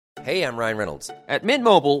Hey, I'm Ryan Reynolds. At Mint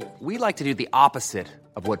Mobile, we like to do the opposite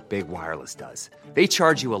of what Big Wireless does. They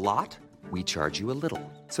charge you a lot, we charge you a little.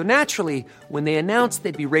 So naturally, when they announced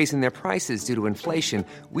they'd be raising their prices due to inflation,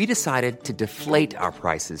 we decided to deflate our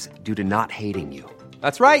prices due to not hating you.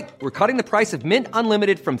 That's right. We're cutting the price of Mint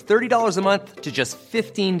Unlimited from $30 a month to just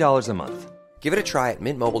 $15 a month. Give it a try at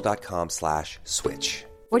mintmobile.com/switch.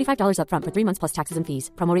 $45 up front for 3 months plus taxes and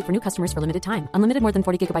fees. Promo rate for new customers for limited time. Unlimited more than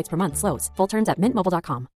 40 gigabytes per month. Slows full terms at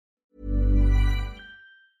mintmobile.com.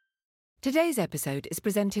 Today's episode is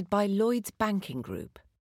presented by Lloyds Banking Group.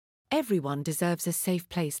 Everyone deserves a safe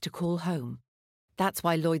place to call home. That's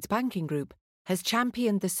why Lloyds Banking Group has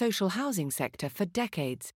championed the social housing sector for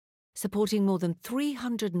decades, supporting more than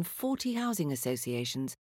 340 housing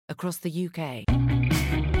associations across the UK.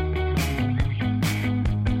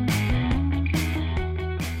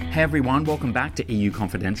 Hey everyone, welcome back to EU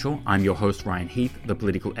Confidential. I'm your host Ryan Heath, the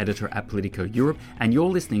political editor at Politico Europe, and you're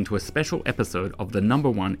listening to a special episode of the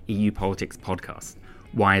 #1 EU Politics podcast.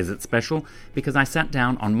 Why is it special? Because I sat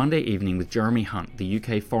down on Monday evening with Jeremy Hunt, the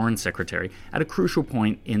UK Foreign Secretary, at a crucial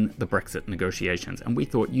point in the Brexit negotiations, and we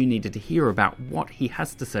thought you needed to hear about what he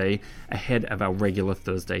has to say ahead of our regular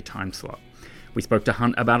Thursday time slot. We spoke to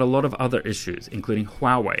Hunt about a lot of other issues, including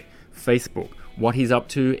Huawei, Facebook, what he's up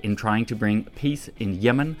to in trying to bring peace in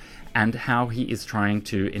Yemen, and how he is trying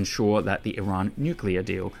to ensure that the Iran nuclear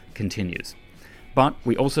deal continues. But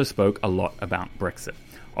we also spoke a lot about Brexit.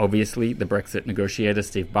 Obviously, the Brexit negotiator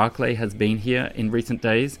Steve Barclay has been here in recent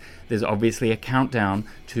days. There's obviously a countdown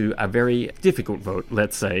to a very difficult vote,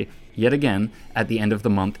 let's say, yet again, at the end of the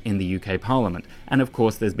month in the UK Parliament. And of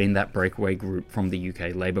course, there's been that breakaway group from the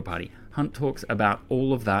UK Labour Party. Hunt talks about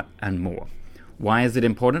all of that and more. Why is it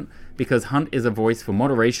important? Because Hunt is a voice for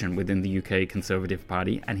moderation within the UK Conservative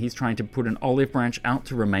Party, and he's trying to put an olive branch out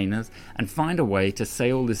to Remainers and find a way to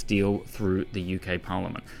sail this deal through the UK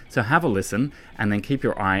Parliament. So have a listen, and then keep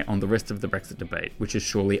your eye on the rest of the Brexit debate, which is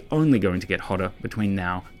surely only going to get hotter between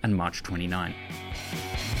now and March 29.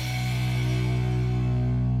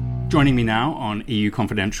 Joining me now on EU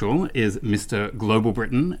Confidential is Mr. Global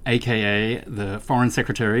Britain, aka the Foreign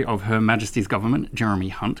Secretary of Her Majesty's Government, Jeremy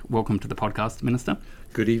Hunt. Welcome to the podcast, Minister.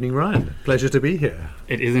 Good evening, Ryan. Pleasure to be here.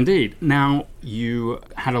 It is indeed. Now, you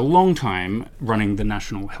had a long time running the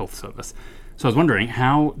National Health Service. So I was wondering,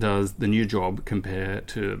 how does the new job compare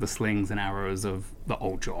to the slings and arrows of the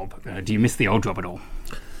old job? Do you miss the old job at all?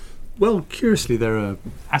 Well, curiously, there are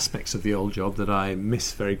aspects of the old job that I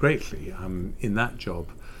miss very greatly. In that job.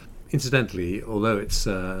 Incidentally, although it's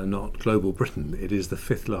not Global Britain, it is the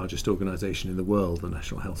 5th largest organisation in the world, the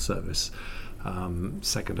National Health Service,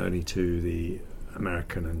 second only to the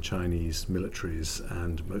American and Chinese militaries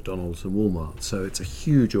and McDonald's and Walmart. So it's a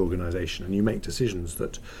huge organisation, and you make decisions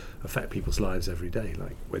that affect people's lives every day,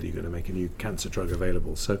 like whether you're going to make a new cancer drug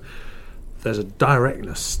available. So there's a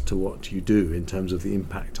directness to what you do in terms of the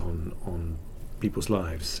impact on people's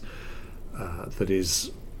lives that is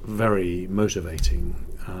very motivating.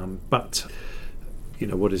 But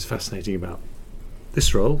what is fascinating about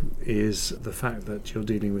this role is the fact that you're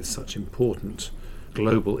dealing with such important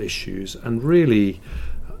global issues and really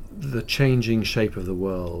the changing shape of the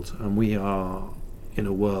world. And we are in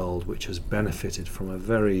a world which has benefited from a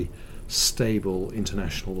very stable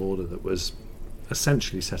international order that was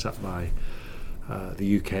essentially set up by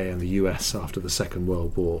the UK and the US after the Second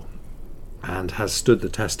World War and has stood the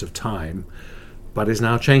test of time, but is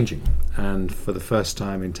now changing. And for the first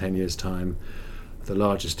time in 10 years' time, the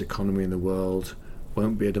largest economy in the world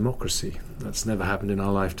won't be a democracy. That's never happened in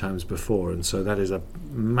our lifetimes before. And so that is a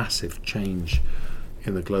massive change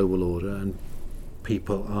in the global order, and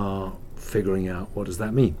people are figuring out what does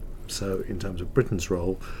that mean. So in terms of Britain's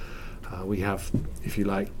role, we have, if you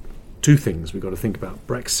like, two things. We've got to think about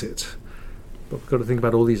Brexit, but we've got to think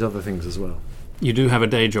about all these other things as well. You do have a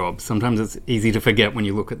day job. Sometimes it's easy to forget when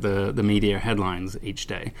you look at the media headlines each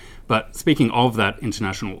day. But speaking of that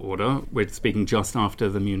international order, we're speaking just after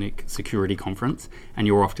the Munich Security Conference, and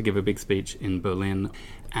you're off to give a big speech in Berlin.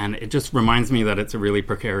 And it just reminds me that it's a really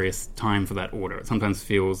precarious time for that order. It sometimes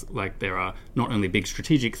feels like there are not only big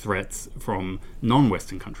strategic threats from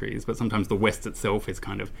non-Western countries, but sometimes the West itself is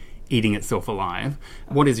kind of eating itself alive.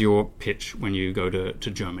 What is your pitch when you go to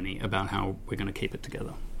Germany about how we're going to keep it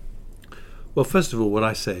together? Well, first of all, what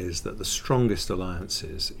I say is that the strongest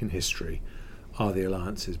alliances in history are the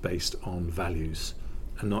alliances based on values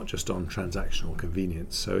and not just on transactional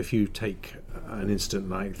convenience. So if you take an incident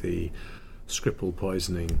like the Skripal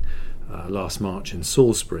poisoning last March in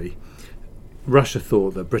Salisbury, Russia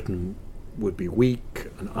thought that Britain would be weak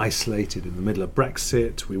and isolated in the middle of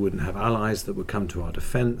Brexit. We wouldn't have allies that would come to our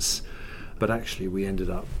defence. But actually we ended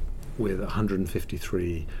up with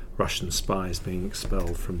 153 Russian spies being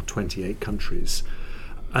expelled from 28 countries.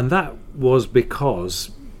 And that was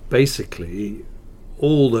because basically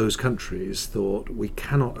all those countries thought we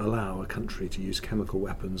cannot allow a country to use chemical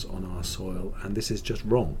weapons on our soil, and this is just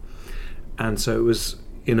wrong. And so it was,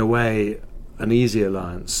 in a way, an easy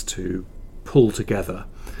alliance to pull together,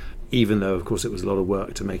 even though, of course, it was a lot of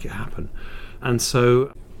work to make it happen. And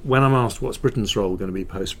so when I'm asked what's Britain's role going to be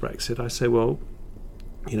post-Brexit, I say, well,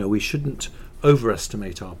 we shouldn't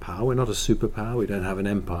overestimate our power. We're not a superpower, we don't have an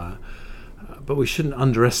empire, but we shouldn't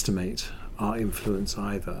underestimate our influence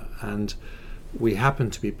either. And we happen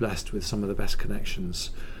to be blessed with some of the best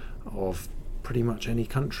connections of pretty much any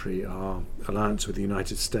country. Our alliance with the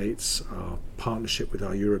United States, our partnership with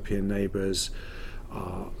our European neighbours,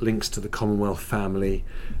 our links to the Commonwealth family,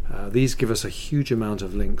 these give us a huge amount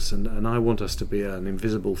of links, and I want us to be an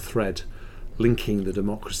invisible thread linking the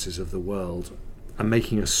democracies of the world and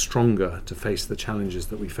making us stronger to face the challenges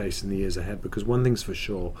that we face in the years ahead. Because one thing's for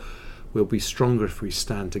sure, we'll be stronger if we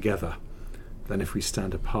stand together than if we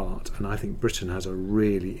stand apart. And I think Britain has a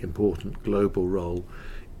really important global role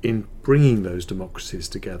in bringing those democracies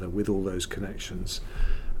together with all those connections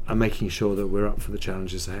and making sure that we're up for the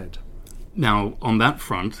challenges ahead. Now, on that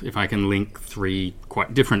front, if I can link three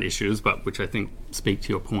quite different issues, but which I think speak to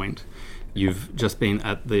your point, you've just been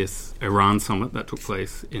at this Iran summit that took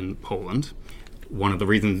place in Poland. One of the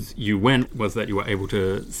reasons you went was that you were able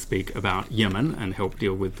to speak about Yemen and help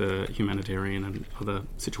deal with the humanitarian and other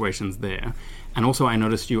situations there. And also I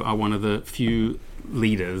noticed you are one of the few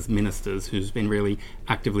leaders, ministers, who's been really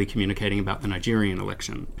actively communicating about the Nigerian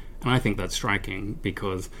election. And I think that's striking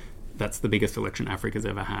because that's the biggest election Africa's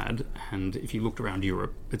ever had. And if you looked around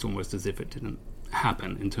Europe, it's almost as if it didn't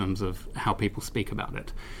happen in terms of how people speak about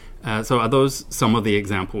it. So are those some of the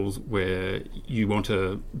examples where you want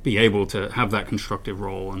to be able to have that constructive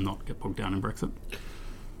role and not get bogged down in Brexit?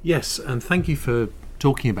 Yes, and thank you for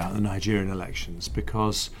talking about the Nigerian elections,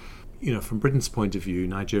 because, from Britain's point of view,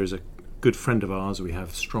 Nigeria is a good friend of ours. We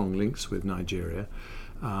have strong links with Nigeria.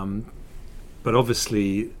 But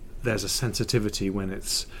obviously there's a sensitivity when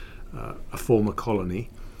it's a former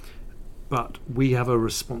colony. But we have a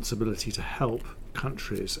responsibility to help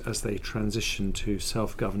countries as they transition to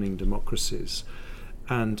self-governing democracies.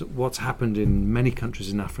 And what's happened in many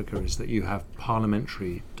countries in Africa is that you have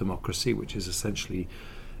parliamentary democracy, which is essentially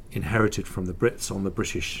inherited from the Brits on the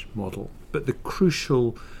British model. But the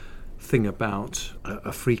crucial thing about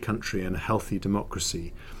a free country and a healthy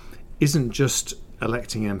democracy isn't just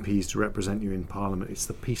electing MPs to represent you in Parliament, it's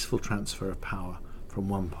the peaceful transfer of power from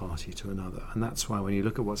one party to another. And that's why when you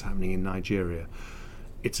look at what's happening in Nigeria,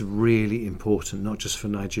 it's really important, not just for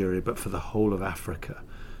Nigeria, but for the whole of Africa,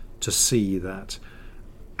 to see that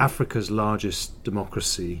Africa's largest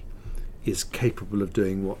democracy is capable of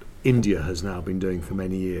doing what India has now been doing for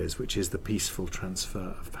many years, which is the peaceful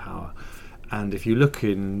transfer of power. And if you look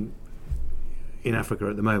in Africa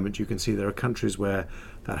at the moment, you can see there are countries where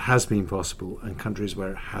that has been possible and countries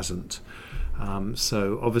where it hasn't.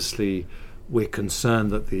 So obviously we're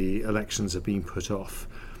concerned that the elections are being put off,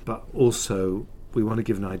 but also we want to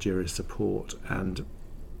give Nigeria support, and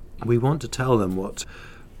we want to tell them what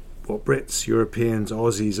Brits, Europeans,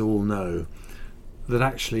 Aussies all know, that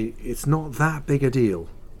actually it's not that big a deal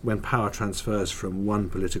when power transfers from one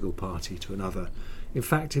political party to another. In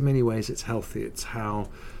fact, in many ways it's healthy. It's how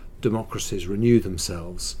democracies renew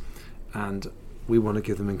themselves, and we want to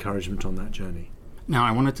give them encouragement on that journey. Now,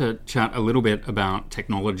 I wanted to chat a little bit about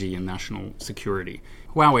technology and national security.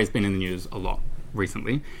 Huawei's been in the news a lot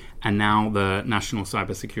recently, and now the National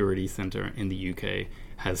Cybersecurity Centre in the UK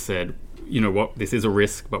has said, you know what, this is a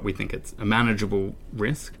risk, but we think it's a manageable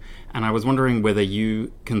risk. And I was wondering whether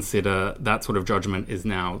you consider that sort of judgment is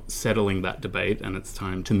now settling that debate and it's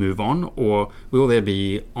time to move on, or will there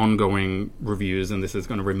be ongoing reviews and this is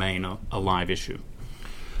going to remain a live issue?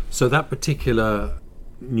 So that particular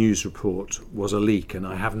news report was a leak, and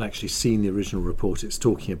I haven't actually seen the original report it's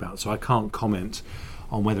talking about, so I can't comment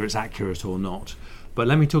on whether it's accurate or not. But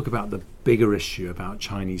let me talk about the bigger issue about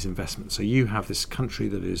Chinese investment. So you have this country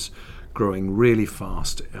that is growing really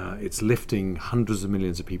fast. It's lifting hundreds of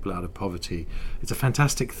millions of people out of poverty. It's a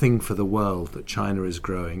fantastic thing for the world that China is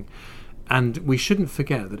growing. And we shouldn't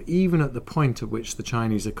forget that even at the point at which the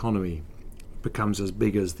Chinese economy becomes as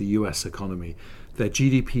big as the US economy, their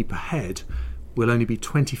GDP per head will only be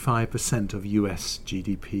 25% of US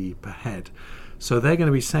GDP per head. So they're going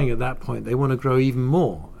to be saying at that point they want to grow even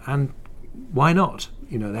more. And why not?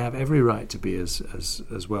 You know, they have every right to be as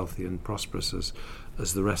wealthy and prosperous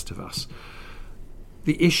as the rest of us.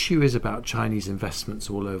 The issue is about Chinese investments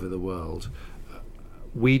all over the world.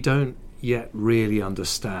 We don't yet really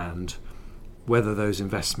understand whether those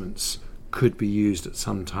investments could be used at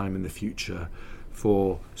some time in the future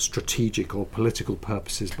for strategic or political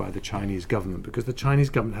purposes by the Chinese government, because the Chinese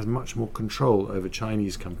government has much more control over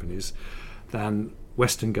Chinese companies than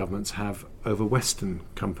Western governments have over Western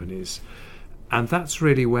companies. And that's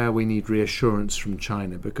really where we need reassurance from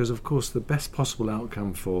China, because of course the best possible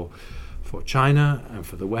outcome for China and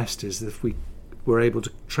for the West is if we were able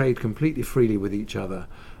to trade completely freely with each other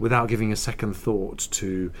without giving a second thought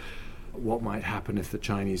to what might happen if the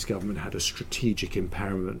Chinese government had a strategic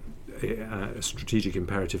imperative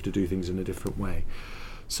to do things in a different way.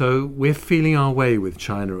 So we're feeling our way with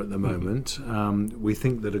China at the moment. We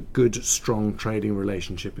think that a good, strong trading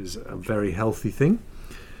relationship is a very healthy thing,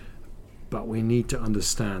 but we need to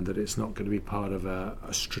understand that it's not going to be part of a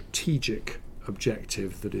strategic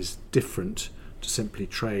objective that is different to simply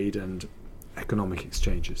trade and economic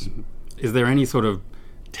exchanges. Is there any sort of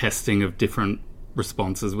testing of different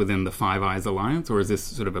responses within the Five Eyes alliance, or is this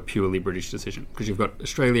sort of a purely British decision? Because you've got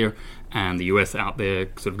Australia and the US out there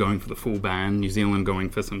sort of going for the full ban, New Zealand going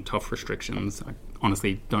for some tough restrictions. I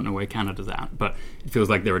honestly don't know where Canada's at, but it feels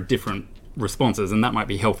like there are different responses, and that might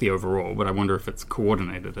be healthy overall, but I wonder if it's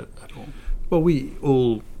coordinated at all. Well, we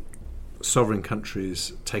all sovereign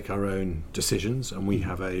countries take our own decisions, and we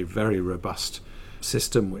have a very robust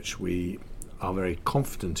system which we are very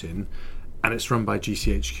confident in, and it's run by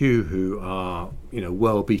GCHQ, who are,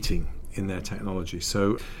 world-beating in their technology.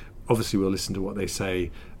 So obviously we'll listen to what they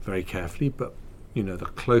say very carefully, but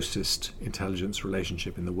the closest intelligence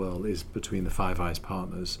relationship in the world is between the Five Eyes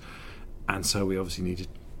partners, and so we obviously need to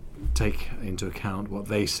take into account what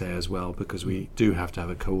they say as well, because we do have to have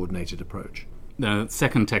a coordinated approach. The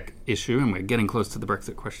second tech issue, and we're getting close to the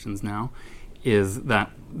Brexit questions now, is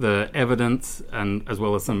that the evidence, and as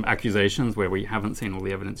well as some accusations where we haven't seen all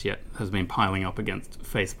the evidence yet, has been piling up against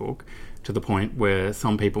Facebook, to the point where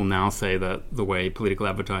some people now say that the way political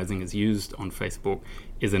advertising is used on Facebook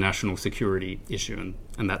is a national security issue,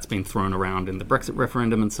 and that's been thrown around in the Brexit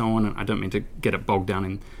referendum and so on. And I don't mean to get it bogged down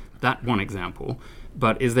in that one example,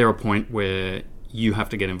 but is there a point where you have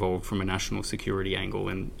to get involved from a national security angle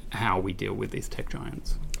in how we deal with these tech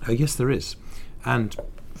giants? Yes, there is. And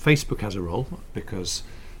Facebook has a role, because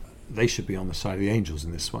they should be on the side of the angels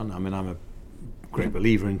in this one. I mean, I'm a great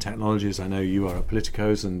believer in technologies. I know you are a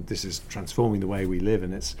politicos, and this is transforming the way we live,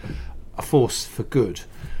 and it's a force for good.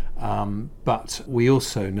 But we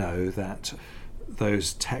also know that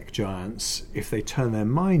those tech giants, if they turn their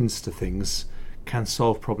minds to things, can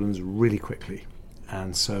solve problems really quickly.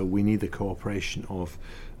 And so we need the cooperation of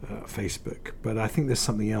Facebook. But I think there's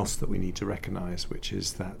something else that we need to recognise, which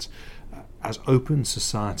is that as open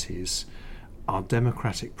societies, our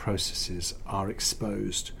democratic processes are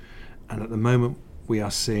exposed. And at the moment, we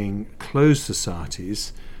are seeing closed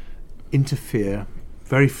societies interfere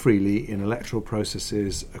very freely in electoral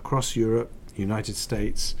processes across Europe, United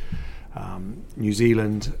States, New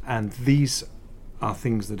Zealand, and these are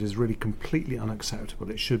things that is really completely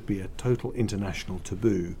unacceptable. It should be a total international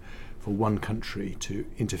taboo for one country to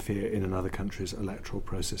interfere in another country's electoral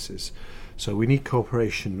processes. So we need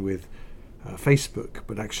cooperation with Facebook,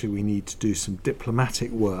 but actually we need to do some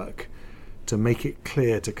diplomatic work to make it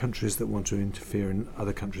clear to countries that want to interfere in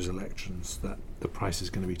other countries' elections that the price is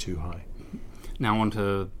going to be too high. Now on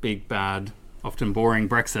to big, bad, often boring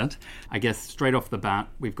Brexit. I guess straight off the bat,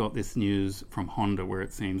 we've got this news from Honda where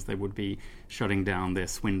it seems they would be shutting down their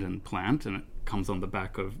Swindon plant, and it comes on the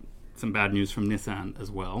back of some bad news from Nissan as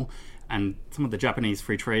well. And some of the Japanese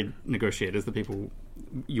free trade negotiators, the people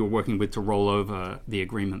you're working with to roll over the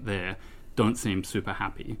agreement there, don't seem super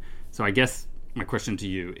happy. So I guess my question to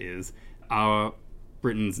you is, are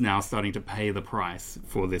Britons now starting to pay the price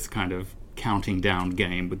for this kind of counting down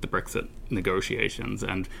game with the Brexit negotiations,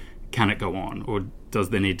 and can it go on, or does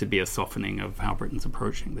there need to be a softening of how Britain's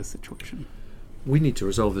approaching this situation? We need to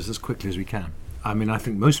resolve this as quickly as we can. I mean, I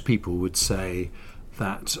think most people would say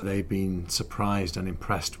that they've been surprised and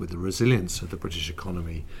impressed with the resilience of the British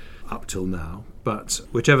economy up till now, but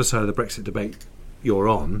whichever side of the Brexit debate you're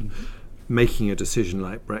on, making a decision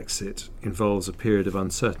like Brexit involves a period of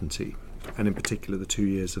uncertainty, and in particular the 2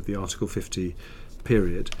 years of the Article 50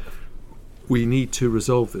 period. We need to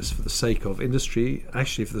resolve this for the sake of industry,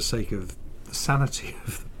 actually for the sake of the sanity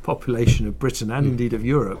of the population of Britain and indeed of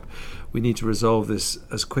Europe. We need to resolve this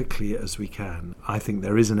as quickly as we can. I think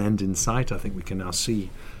there is an end in sight. I think we can now see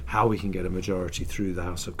how we can get a majority through the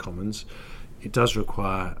House of Commons. It does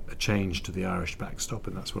require a change to the Irish backstop,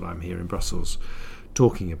 and that's what I'm here in Brussels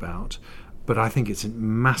talking about. But I think it's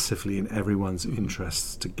massively in everyone's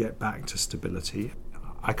interests to get back to stability.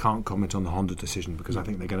 I can't comment on the Honda decision because I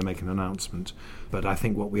think they're going to make an announcement. But I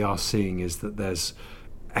think what we are seeing is that there's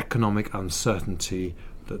economic uncertainty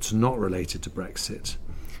that's not related to Brexit.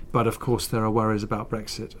 But of course, there are worries about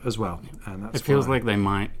Brexit as well. And that's it feels like they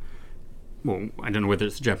might, well, I don't know whether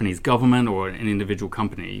it's the Japanese government or an individual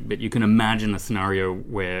company, but you can imagine a scenario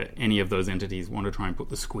where any of those entities want to try and put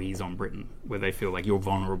the squeeze on Britain, where they feel like you're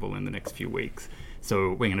vulnerable in the next few weeks. So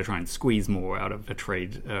we're going to try and squeeze more out of a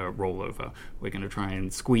trade rollover. We're going to try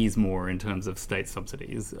and squeeze more in terms of state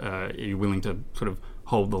subsidies. Are you willing to sort of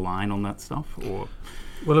hold the line on that stuff? Or?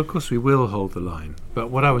 Well, of course we will hold the line.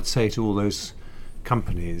 But what I would say to all those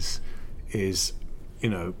companies is,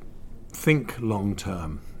 think long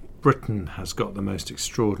term. Britain has got the most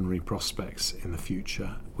extraordinary prospects in the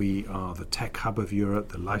future. We are the tech hub of Europe,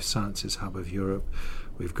 the life sciences hub of Europe.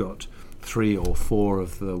 We've got 3 or 4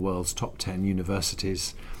 of the world's top 10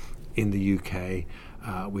 universities in the UK.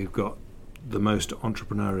 We've got the most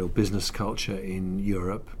entrepreneurial business culture in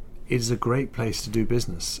Europe. It is a great place to do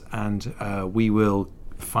business, and we will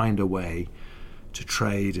find a way to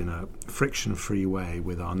trade in a friction-free way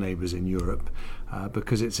with our neighbours in Europe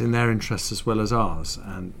because it's in their interests as well as ours.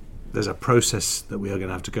 And there's a process that we are going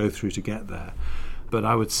to have to go through to get there. But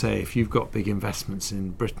I would say if you've got big investments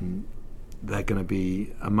in Britain, they're going to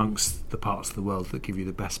be amongst the parts of the world that give you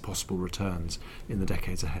the best possible returns in the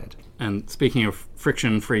decades ahead. And speaking of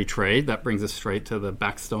friction-free trade, that brings us straight to the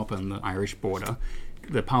backstop and the Irish border.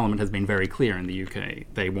 The Parliament has been very clear in the UK.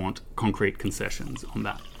 They want concrete concessions on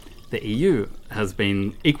that. The EU has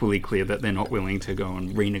been equally clear that they're not willing to go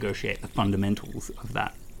and renegotiate the fundamentals of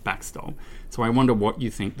that backstop. So I wonder what you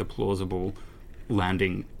think the plausible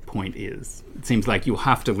landing point is. It seems like you'll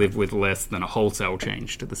have to live with less than a wholesale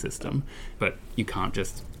change to the system, but you can't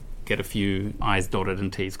just get a few I's dotted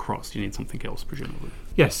and T's crossed. You need something else, presumably.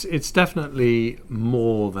 Yes, it's definitely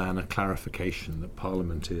more than a clarification that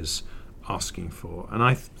Parliament is asking for.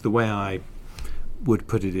 And the way I would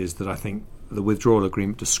put it is that I think the withdrawal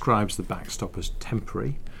agreement describes the backstop as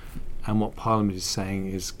temporary, and what Parliament is saying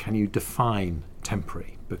is, can you define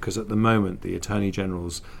temporary? Because at the moment the Attorney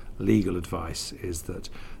General's legal advice is that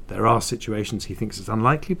there are situations, he thinks it's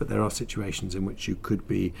unlikely, but there are situations in which you could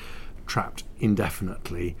be trapped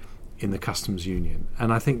indefinitely in the customs union.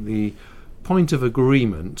 And I think the point of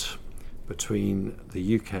agreement between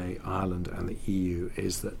the UK, Ireland and the EU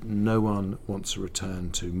is that no one wants to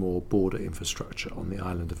return to more border infrastructure on the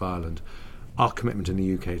island of Ireland. Our commitment in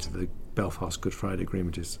the UK to the Belfast Good Friday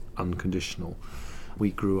Agreement is unconditional.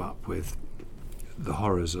 We grew up with the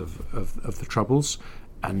horrors of the Troubles,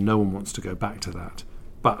 and no one wants to go back to that.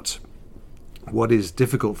 But what is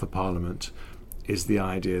difficult for Parliament is the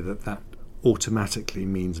idea that that automatically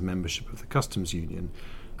means membership of the customs union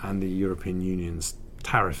and the European Union's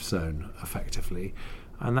tariff zone, effectively.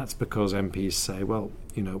 And that's because MPs say, well,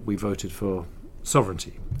 we voted for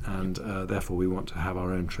sovereignty, and therefore we want to have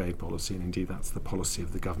our own trade policy, and indeed that's the policy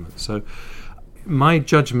of the government. So my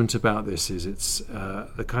judgment about this is it's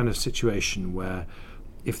the kind of situation where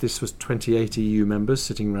if this was 28 EU members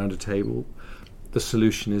sitting around a table, the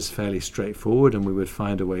solution is fairly straightforward and we would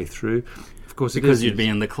find a way through. Of course, because you'd be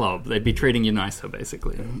in the club. They'd be treating you nicer,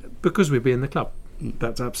 basically. Because we'd be in the club.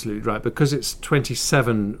 That's absolutely right. Because it's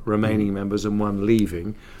 27 remaining members and 1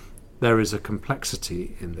 leaving, there is a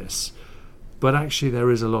complexity in this. But actually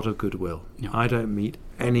there is a lot of goodwill. Yeah. I don't meet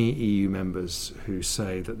any EU members who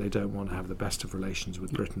say that they don't want to have the best of relations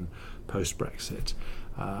with Britain post-Brexit.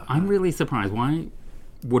 I'm really surprised. Why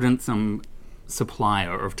wouldn't some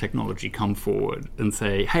supplier of technology come forward and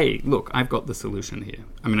say, hey, look, I've got the solution here?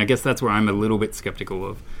 I mean, I guess that's where I'm a little bit skeptical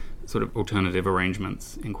of sort of alternative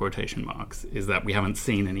arrangements, in quotation marks, is that we haven't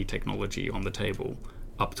seen any technology on the table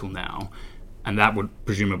up till now. And that would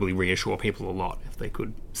presumably reassure people a lot if they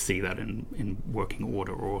could see that in working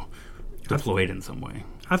order or deployed in some way.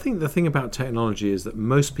 I think the thing about technology is that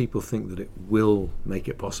most people think that it will make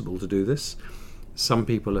it possible to do this. Some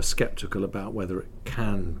people are skeptical about whether it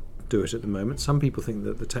can do it at the moment. Some people think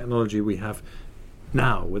that the technology we have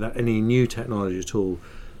now, without any new technology at all,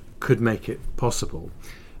 could make it possible.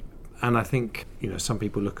 And I think, some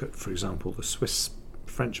people look at, for example, the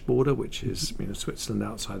Swiss-French border, which is Switzerland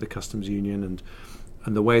outside the customs union,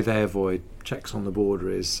 and the way they avoid checks on the border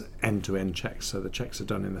is end-to-end checks. So the checks are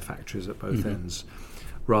done in the factories at both ends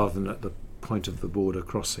rather than at the point of the border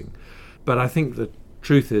crossing. But I think the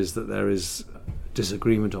truth is that there is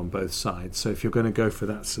disagreement on both sides. So if you're going to go for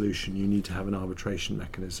that solution, you need to have an arbitration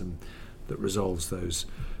mechanism that resolves those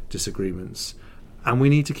disagreements. And we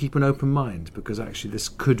need to keep an open mind, because actually this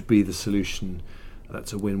could be the solution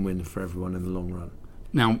that's a win-win for everyone in the long run.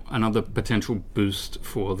 Now, another potential boost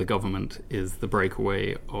for the government is the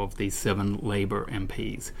breakaway of the 7 Labour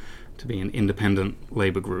MPs to be an independent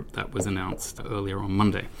Labour group that was announced earlier on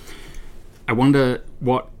Monday. I wonder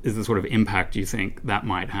what is the sort of impact you think that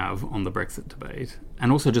might have on the Brexit debate?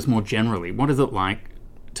 And also just more generally, what is it like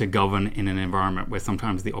to govern in an environment where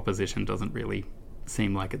sometimes the opposition doesn't really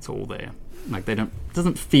seem like it's all there? Like it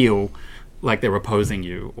doesn't feel like they're opposing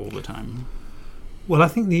you all the time. Well, I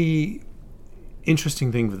think the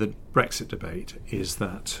interesting thing with the Brexit debate is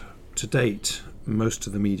that to date, most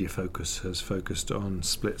of the media focus has focused on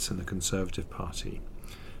splits in the Conservative Party.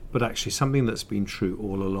 But actually something that's been true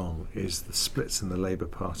all along is the splits in the Labour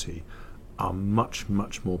Party are much,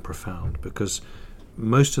 much more profound, because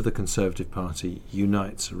most of the Conservative Party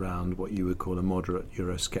unites around what you would call a moderate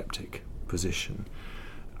Eurosceptic position.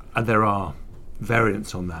 And there are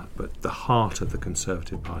variants on that, but the heart of the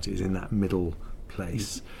Conservative Party is in that middle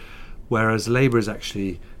place. Whereas Labour is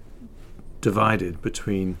actually divided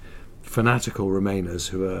between fanatical Remainers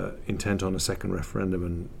who are intent on a second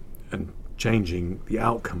referendum and changing the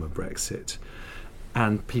outcome of Brexit,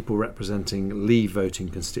 and people representing Leave voting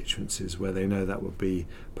constituencies where they know that would be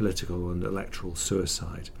political and electoral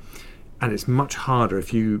suicide. And it's much harder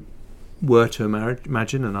if you were to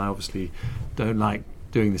imagine, and I obviously don't like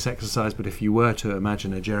doing this exercise, but if you were to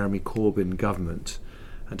imagine a Jeremy Corbyn government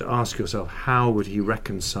and to ask yourself how would he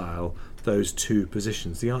reconcile those two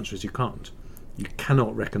positions, the answer is you can't. You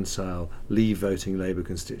cannot reconcile Leave voting Labour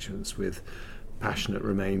constituents with passionate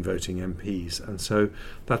Remain voting MPs. And so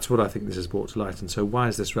that's what I think this has brought to light. And so why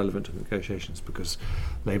is this relevant to the negotiations? Because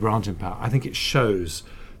Labour aren't in power. I think it shows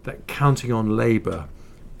that counting on Labour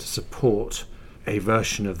to support a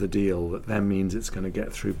version of the deal that then means it's going to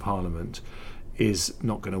get through Parliament is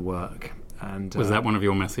not going to work. And was that one of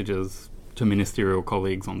your messages to ministerial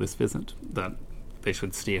colleagues on this visit, that they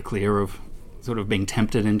should steer clear of sort of being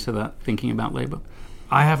tempted into that thinking about Labour?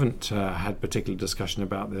 I haven't had particular discussion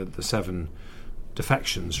about the 7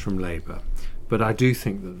 defections from Labour, but I do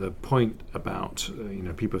think that the point about,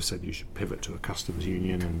 people have said you should pivot to a customs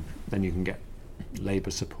union and then you can get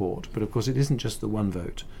Labour support. But of course it isn't just the one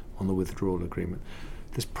vote on the withdrawal agreement.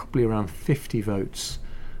 There's probably around 50 votes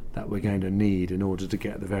that we're going to need in order to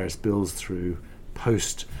get the various bills through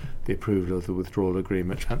post the approval of the withdrawal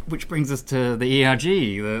agreement. Which brings us to the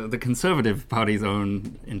ERG, the Conservative Party's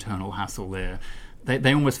own internal hassle there.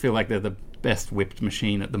 They almost feel like they're the best whipped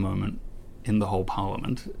machine at the moment in the whole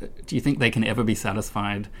Parliament. Do you think they can ever be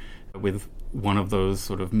satisfied with one of those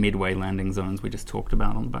sort of midway landing zones we just talked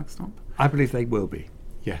about on the backstop? I believe they will be,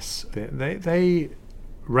 yes. They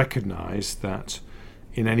recognise that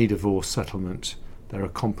in any divorce settlement there are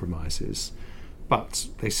compromises, but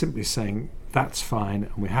they're simply saying that's fine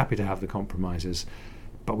and we're happy to have the compromises,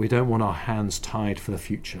 but we don't want our hands tied for the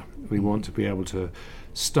future. We want to be able to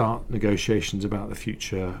start negotiations about the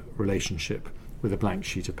future relationship with a blank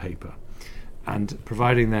sheet of paper. And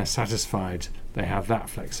providing they're satisfied they have that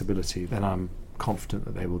flexibility, then I'm confident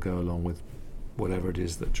that they will go along with whatever it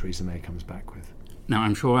is that Theresa May comes back with. Now,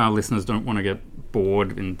 I'm sure our listeners don't want to get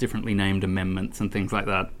bored in differently named amendments and things like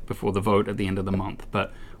that before the vote at the end of the month,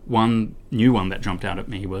 but one new one that jumped out at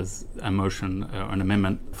me was a motion, an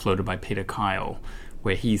amendment floated by Peter Kyle,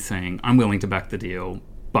 where he's saying, I'm willing to back the deal,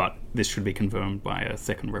 but this should be confirmed by a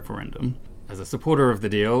second referendum. As a supporter of the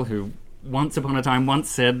deal, who once upon a time once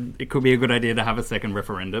said it could be a good idea to have a second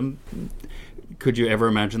referendum, could you ever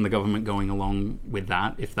imagine the government going along with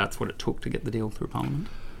that if that's what it took to get the deal through Parliament?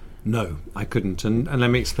 No, I couldn't. And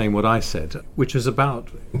let me explain what I said, which was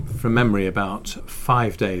about, from memory, about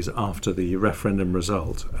 5 days after the referendum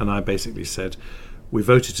result. And I basically said, we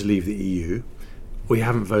voted to leave the EU. We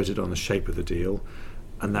haven't voted on the shape of the deal.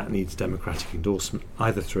 And that needs democratic endorsement,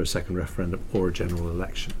 either through a second referendum or a general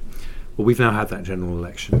election. Well, we've now had that general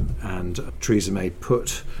election, and Theresa May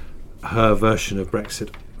put her version of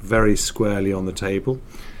Brexit very squarely on the table.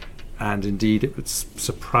 And indeed, it was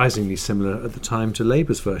surprisingly similar at the time to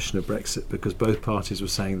Labour's version of Brexit, because both parties were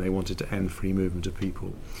saying they wanted to end free movement of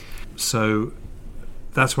people. So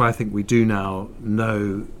that's why I think we do now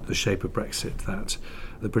know the shape of Brexit that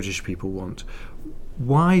the British people want.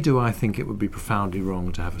 Why do I think it would be profoundly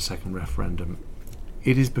wrong to have a second referendum?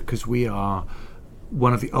 It is because we are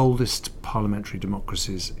one of the oldest parliamentary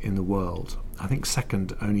democracies in the world, I think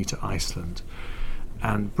second only to Iceland.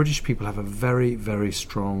 And British people have a very, very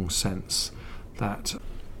strong sense that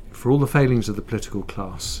for all the failings of the political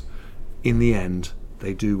class, in the end,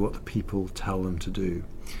 they do what the people tell them to do.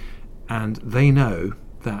 And they know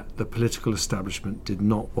that the political establishment did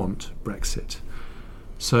not want Brexit.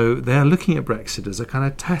 So they're looking at Brexit as a kind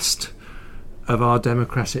of test of our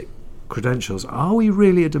democratic credentials. Are we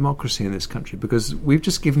really a democracy in this country? Because we've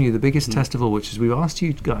just given you the biggest test of all, which is we've asked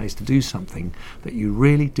you guys to do something that you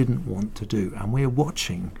really didn't want to do, and we're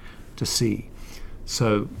watching to see.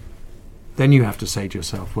 So then you have to say to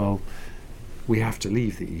yourself, well, we have to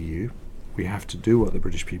leave the EU, we have to do what the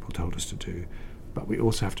British people told us to do, but we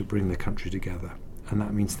also have to bring the country together. And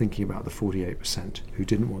that means thinking about the 48% who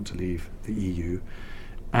didn't want to leave the EU.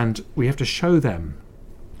 And we have to show them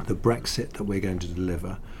the Brexit that we're going to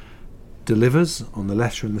deliver delivers on the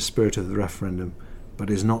letter and the spirit of the referendum, but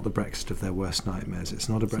is not the Brexit of their worst nightmares. It's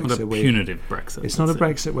not a Brexit. It's not a punitive Brexit. It's not a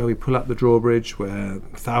Brexit where we pull up the drawbridge, where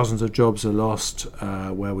thousands of jobs are lost,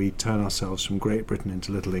 where we turn ourselves from Great Britain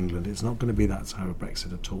into Little England. It's not going to be that type of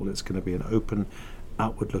Brexit at all. It's going to be an open,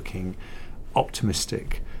 outward-looking,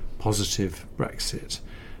 optimistic, positive Brexit.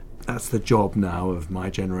 That's the job now of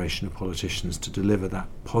my generation of politicians, to deliver that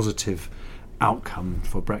positive outcome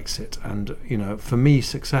for Brexit. And, you know, for me,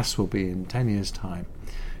 success will be in 10 years' time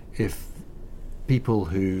if people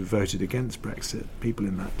who voted against Brexit, people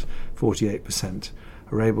in that 48%,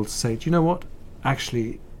 are able to say, do you know what?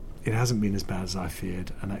 Actually, it hasn't been as bad as I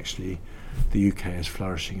feared, and actually the UK is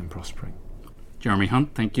flourishing and prospering. Jeremy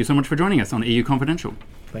Hunt, thank you so much for joining us on EU Confidential.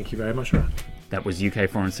 Thank you very much, Ryan. That was UK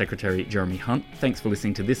Foreign Secretary Jeremy Hunt. Thanks for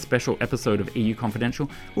listening to this special episode of EU Confidential.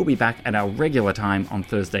 We'll be back at our regular time on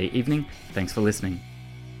Thursday evening. Thanks for listening.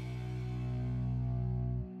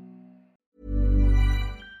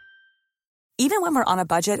 Even when we're on a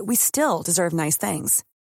budget, we still deserve nice things.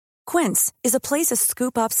 Quince is a place to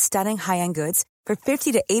scoop up stunning high-end goods for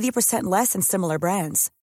 50 to 80% less than similar brands.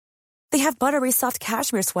 They have buttery soft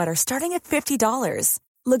cashmere sweaters starting at $50,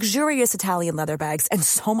 luxurious Italian leather bags, and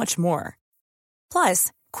so much more.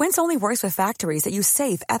 Plus, Quince only works with factories that use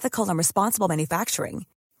safe, ethical, and responsible manufacturing.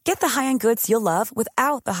 Get the high-end goods you'll love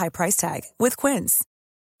without the high price tag with Quince.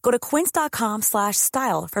 Go to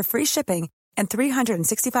quince.com/style for free shipping and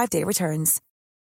 365-day returns.